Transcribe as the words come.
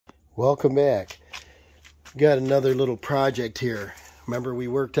Welcome back. Got another little project here. Remember we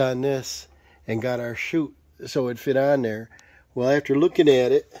worked on this and got our chute so it fit on there. Well, after looking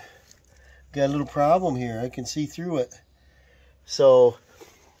at it, got a little problem here. I can see through it. So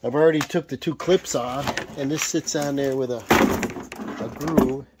I've already took the two clips off, and this sits on there with a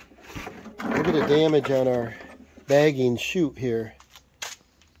groove. Look at the damage on our bagging chute here.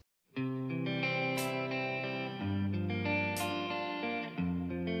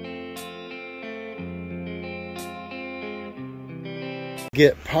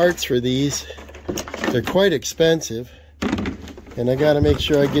 Get parts for these. They're quite expensive, and I got to make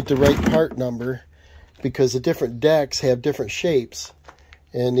sure I get the right part number because the different decks have different shapes,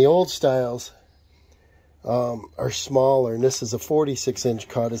 and the old styles are smaller, and this is a 46-inch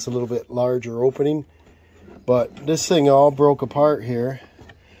cut. It's a little bit larger opening, but this thing all broke apart here.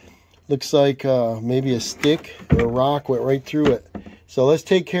 Looks like maybe a stick or a rock went right through it. So let's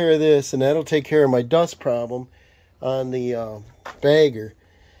take care of this, and that'll take care of my dust problem on the bagger.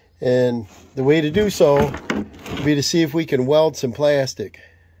 And the way to do so would be to see if we can weld some plastic.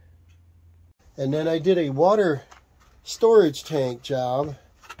 And then I did a water storage tank job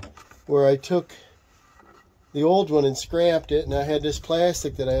where I took the old one and scrapped it, and I had this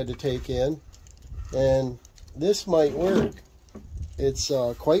plastic that I had to take in, and this might work. It's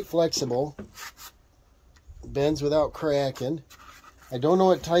quite flexible, bends without cracking. I don't know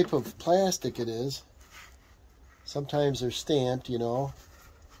what type of plastic it is. Sometimes they're stamped, you know.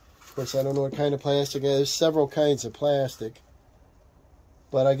 Of course, I don't know what kind of plastic it is. There's several kinds of plastic.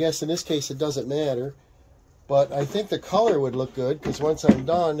 But I guess in this case it doesn't matter. But I think the color would look good because once I'm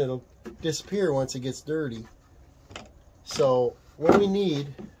done, it'll disappear once it gets dirty. So what we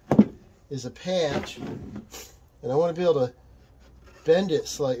need is a patch. And I want to be able to bend it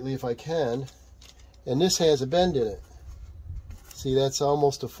slightly if I can. And this has a bend in it. See, that's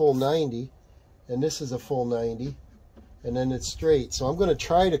almost a full 90. And this is a full 90, and then it's straight. So I'm going to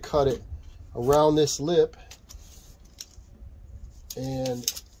try to cut it around this lip, and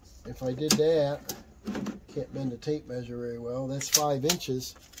if I did that, can't bend the tape measure very well. That's 5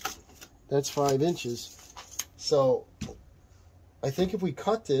 inches. That's 5 inches. So I think if we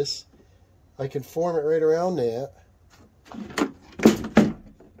cut this, I can form it right around that.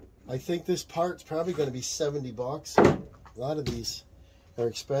 I think this part's probably going to be 70 bucks. A lot of these are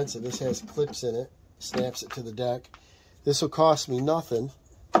expensive. This has clips in it, snaps it to the deck. This will cost me nothing.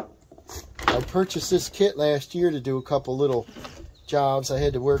 I purchased this kit last year to do a couple little jobs. I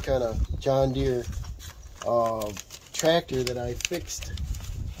had to work on a John Deere tractor that I fixed,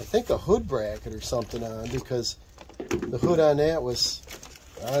 I think a hood bracket or something on, because the hood on that was,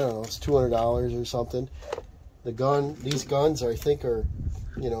 I don't know, it's $200 or something. These guns I think are,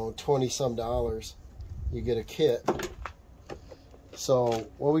 you know, $20-some. You get a kit. So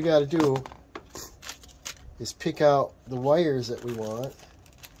what we got to do is pick out the wires that we want.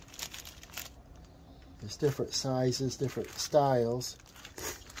 There's different sizes, different styles.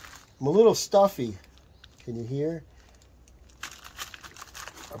 I'm a little stuffy. Can you hear?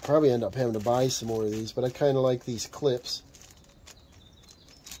 I'll probably end up having to buy some more of these, but I kind of like these clips.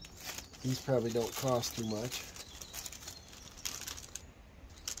 These probably don't cost too much.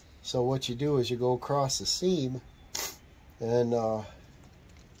 So what you do is you go across the seam and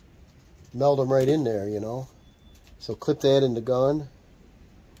meld them right in there, you know. So clip that in the gun,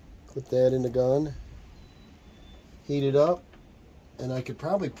 clip that in the gun, heat it up, and I could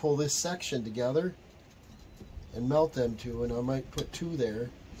probably pull this section together and melt them two, and I might put 2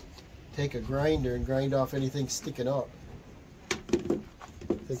 there. Take a grinder and grind off anything sticking up.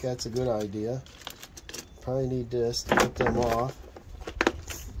 I think that's a good idea. Probably need this to get them off.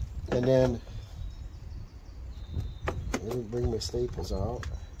 And then let me bring my staples out.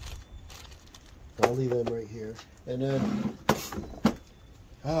 I'll leave them right here. And then,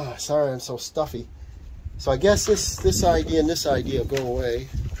 sorry I'm so stuffy. So I guess this idea and this idea will go away.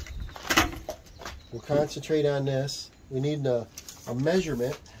 We'll concentrate on this. We need a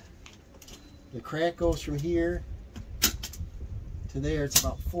measurement. The crack goes from here to there. It's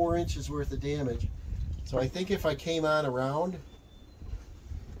about 4 inches worth of damage. So I think if I came on around,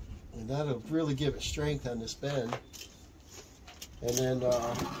 and that'll really give it strength on this bend. And then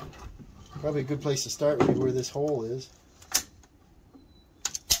probably a good place to start would be where this hole is.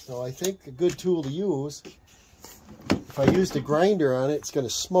 So I think a good tool to use, if I used a grinder on it, it's going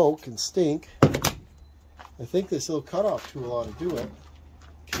to smoke and stink. I think this little cutoff tool ought to do it.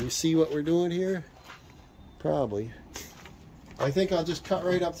 Can you see what we're doing here? Probably. I think I'll just cut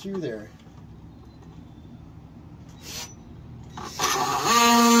right up through there.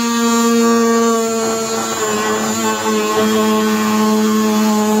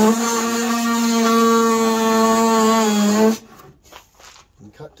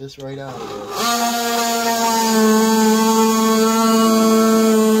 this right out of there.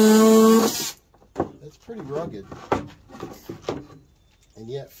 That's pretty rugged and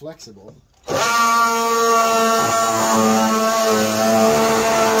yet flexible.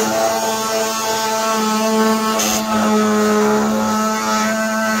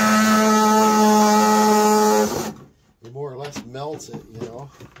 It more or less melts it, you know.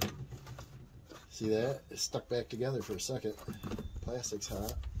 See that? It's stuck back together for a second. Plastic's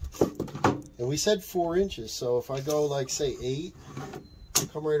hot. And we said 4 inches, so if I go like say 8, I'll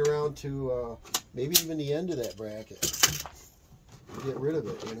come right around to maybe even the end of that bracket. Get rid of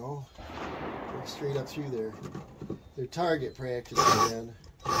it, you know. Go straight up through there. They're target practice again.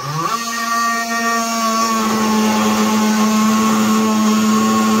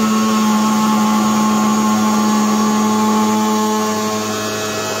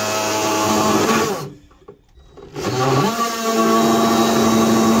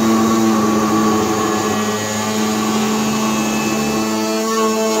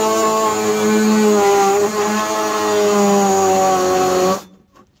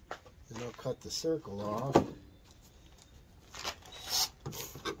 Circle off. Alright,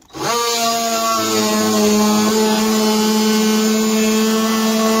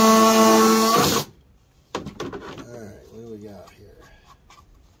 what do we got here?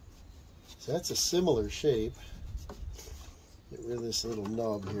 So that's a similar shape. Get rid of this little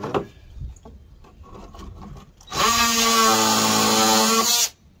nub here.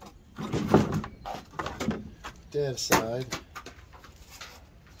 Put that aside.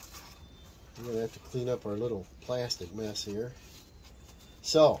 We're going to have to clean up our little plastic mess here.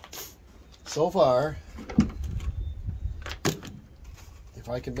 So far, if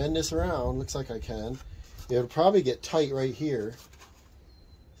I can bend this around, looks like I can, it'll probably get tight right here.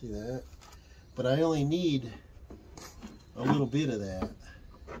 See that? But I only need a little bit of that,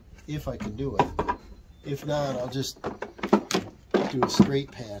 if I can do it. If not, I'll just do a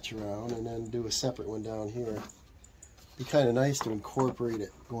straight patch around and then do a separate one down here. Be kind of nice to incorporate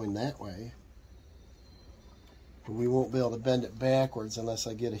it going that way. But we won't be able to bend it backwards unless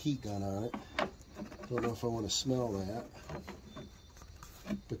I get a heat gun on it. Don't know if I want to smell that.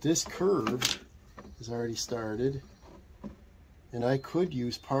 But this curve is already started. And I could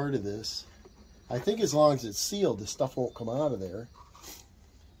use part of this. I think as long as it's sealed, the stuff won't come out of there.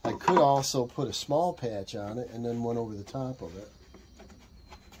 I could also put a small patch on it and then one over the top of it.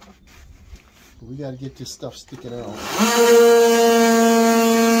 But we got to get this stuff sticking out.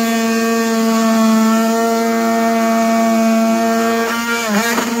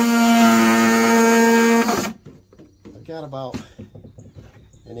 I've got about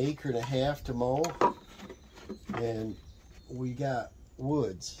 1.5 acres to mow, and we got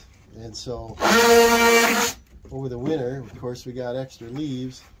woods, and so over the winter, of course, we got extra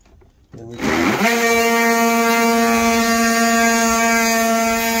leaves, and we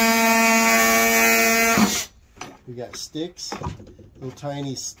got sticks, little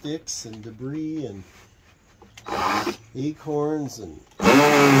tiny sticks and debris and acorns, and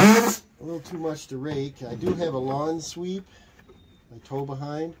a little too much to rake. I do have a lawn sweep, my tow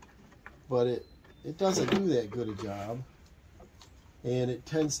behind, but it doesn't do that good a job, and it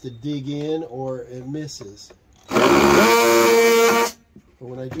tends to dig in or it misses. But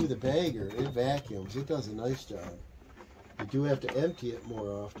when I do the bagger, it vacuums. It does a nice job. You do have to empty it more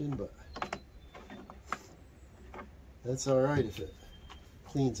often, but that's all right if it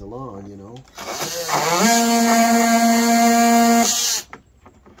cleans the lawn, you know.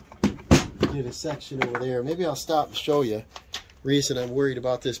 Did a section over there. Maybe I'll stop and show you. Reason I'm worried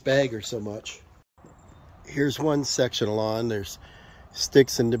about this bagger so much. Here's one section of lawn. There's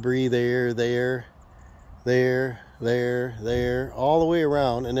sticks and debris there, all the way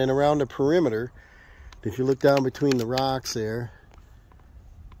around, and then around the perimeter. If you look down between the rocks there,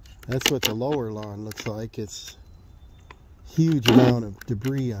 that's what the lower lawn looks like. It's huge amount of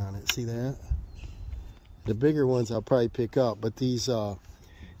debris on it. See that? The bigger ones I'll probably pick up, but these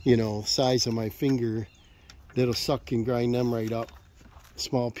you know, size of my finger, that'll suck and grind them right up,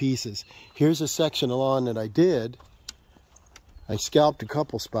 small pieces. Here's a section of lawn that I did. I scalped a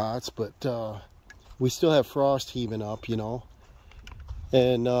couple spots, but we still have frost heaving up, you know.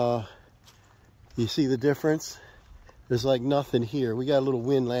 And you see the difference? There's like nothing here. We got a little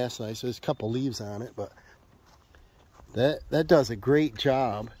wind last night, so there's a couple leaves on it, but that does a great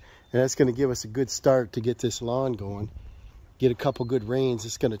job. And that's going to give us a good start to get this lawn going. Get a couple good rains,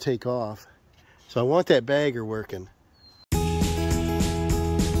 it's going to take off. So I want that bagger working.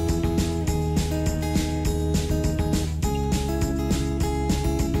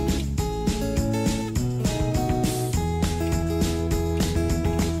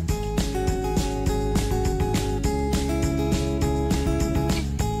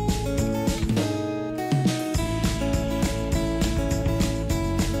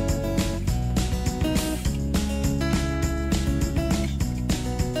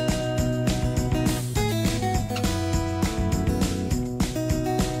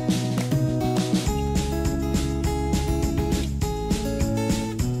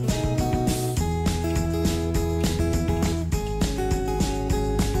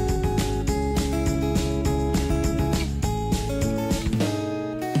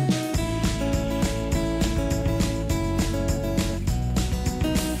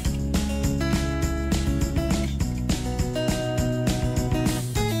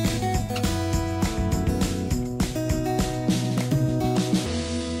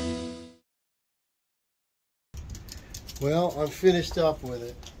 Well, I'm finished up with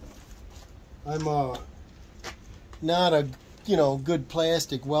it. I'm not a good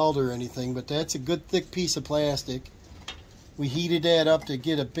plastic welder or anything, but that's a good thick piece of plastic. We heated that up to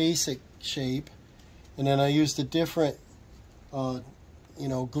get a basic shape, and then I used a different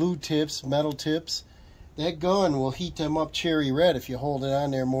glue tips, metal tips. That gun will heat them up cherry red if you hold it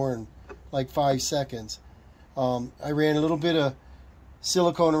on there more than like 5 seconds. I ran a little bit of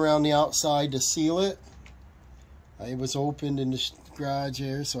silicone around the outside to seal it. It was opened in the garage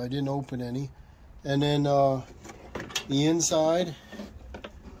there, so I didn't open any. And then the inside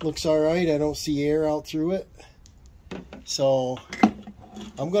looks alright. I don't see air out through it. So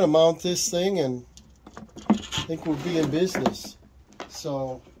I'm going to mount this thing and I think we'll be in business.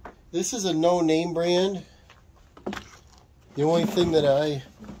 So this is a no-name brand. The only thing that I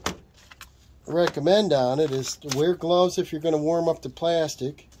recommend on it is to wear gloves if you're going to warm up the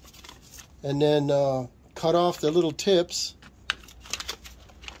plastic, and then cut off the little tips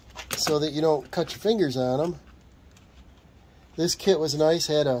so that you don't cut your fingers on them. This kit was nice,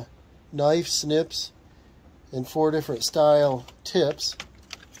 had a knife, snips, and 4 different style tips.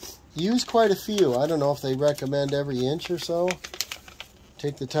 Use quite a few. I don't know if they recommend every inch or so.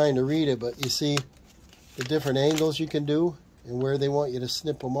 Take the time to read it, but you see the different angles you can do and where they want you to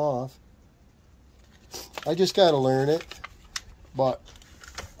snip them off. I just got to learn it, but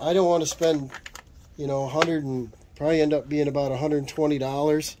I don't want to spend, probably end up being about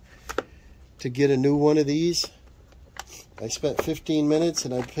 $120 to get a new one of these. I spent 15 minutes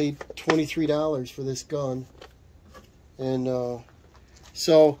and I paid $23 for this gun. And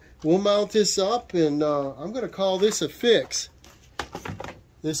so we'll mount this up, and I'm going to call this a fix.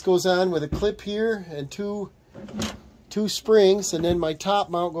 This goes on with a clip here and two springs, and then my top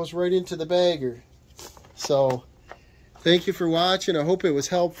mount goes right into the bagger. So thank you for watching. I hope it was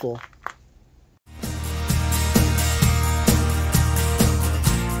helpful.